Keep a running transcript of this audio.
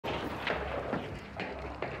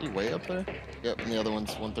He way up there? Yep, and the other one's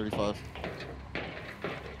 135.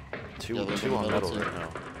 Two Yeah, on metal right now.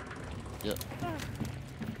 Yep.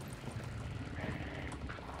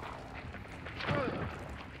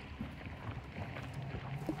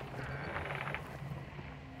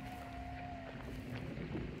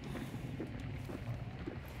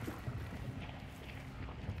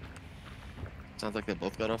 Sounds like they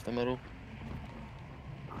both got off the metal.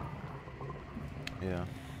 Yeah,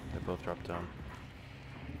 they both dropped down.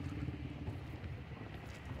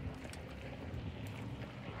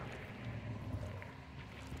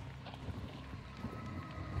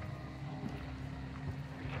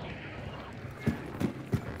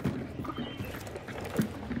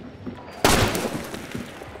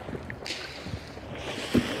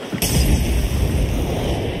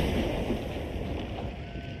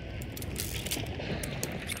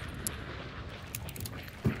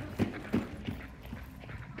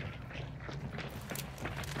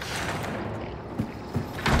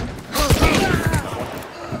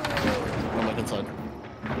 I'm back inside.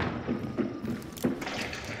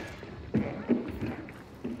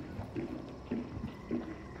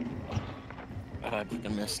 God, I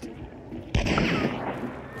freaking missed.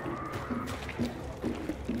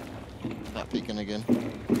 Not peeking again.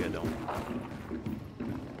 Yeah, don't.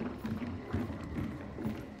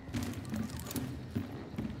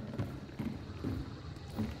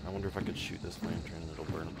 I wonder if I could shoot this lantern and it'll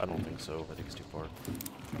burn. I don't think so. I think it's too far.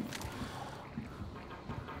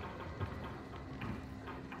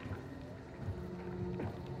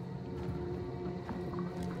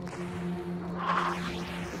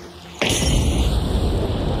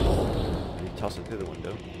 Toss it through the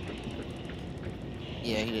window.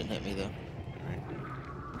 Yeah, he didn't hit me though. Alright.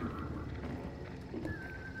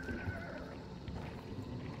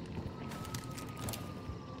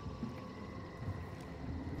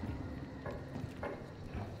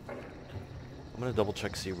 I'm gonna double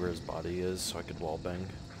check, see where his body is, so I could wall bang.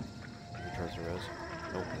 If he tries to res.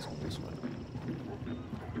 Nope, he's going this way.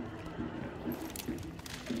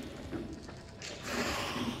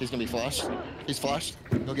 He's gonna be flashed. He's flashed.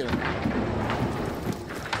 Go get him.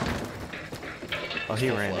 Oh, he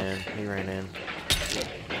ran in. He ran in.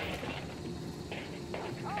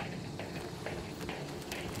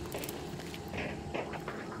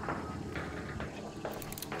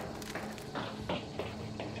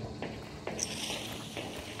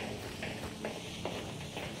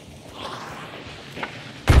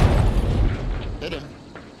 Hit him.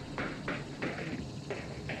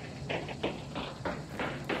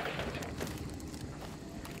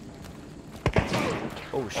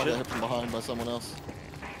 Oh I got shit. hit from behind by someone else.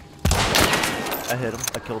 I hit him.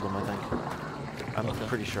 I killed him, I think. I'm Okay.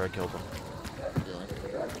 pretty sure I killed him. Really?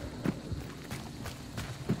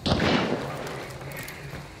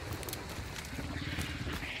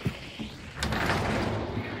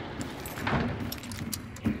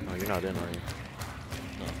 Oh, you're not in, are you?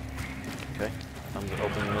 No. Okay. I'm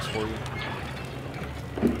opening this for you.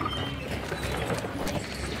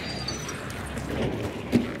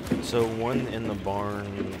 So one in the barn,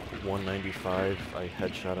 195. I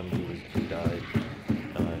headshot him. He died.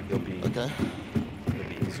 He'll be Okay. It'll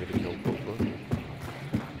be easier to kill both of them.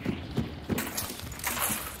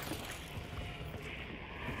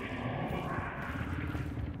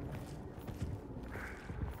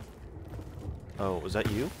 Oh, was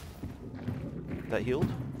that you? That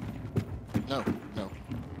healed? No, no.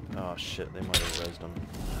 Oh shit, they might have rezzed him.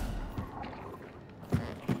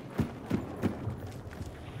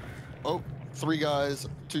 Oh, 3 guys,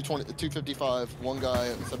 220, 255, 1 guy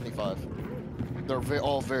at 75. They're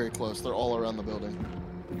all very close. They're all around the building.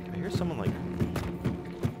 I hear someone like...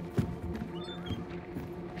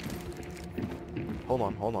 Hold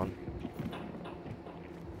on, hold on.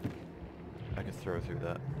 I could throw through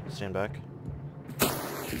that. Stand back. He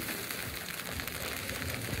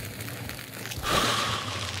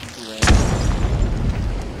ran.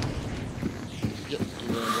 Yep, he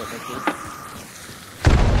ran right back there.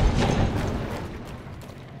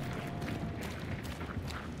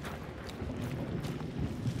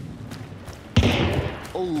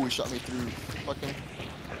 Oh, he shot me through fucking...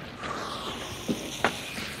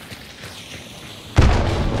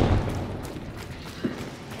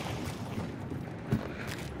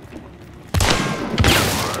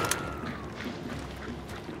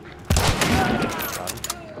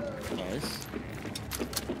 Nice.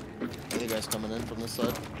 The guy's coming in from this side.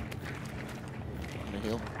 I'm gonna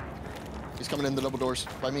heal. He's coming in the double doors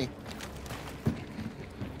by me.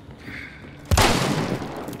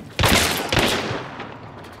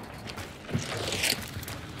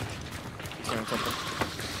 He's doing something.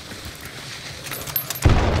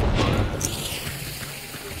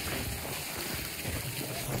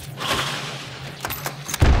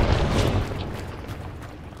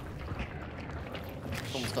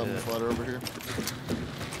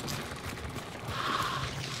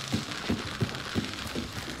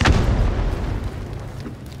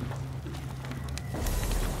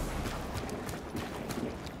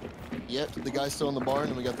 Yep, the guy's still in the barn,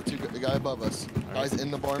 and we got the guy above us. All Guy's right.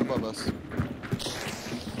 in the barn above us.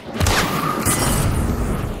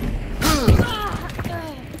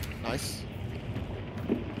 Nice.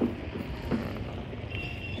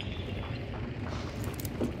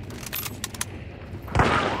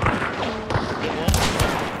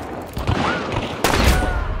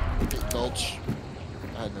 Hey, Gulch.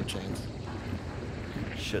 I had no chains.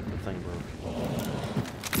 Shit, the thing broke.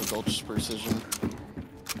 The Gulch precision.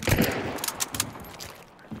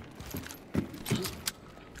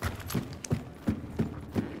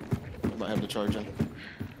 Might have to charge him.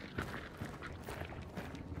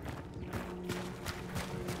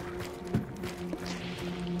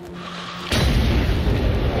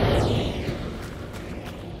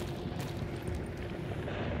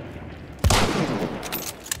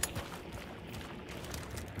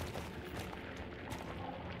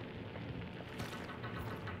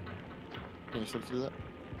 Can you slip through that?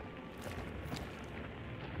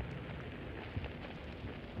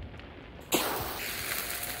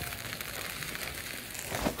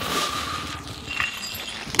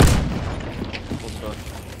 Hold the dog.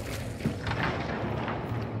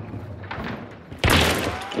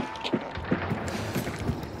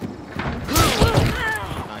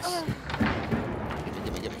 Nice.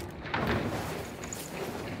 Gimme.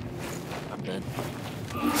 I'm dead.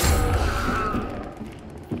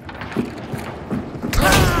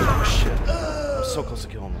 Oh shit. I was so close to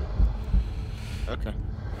killing him. Okay.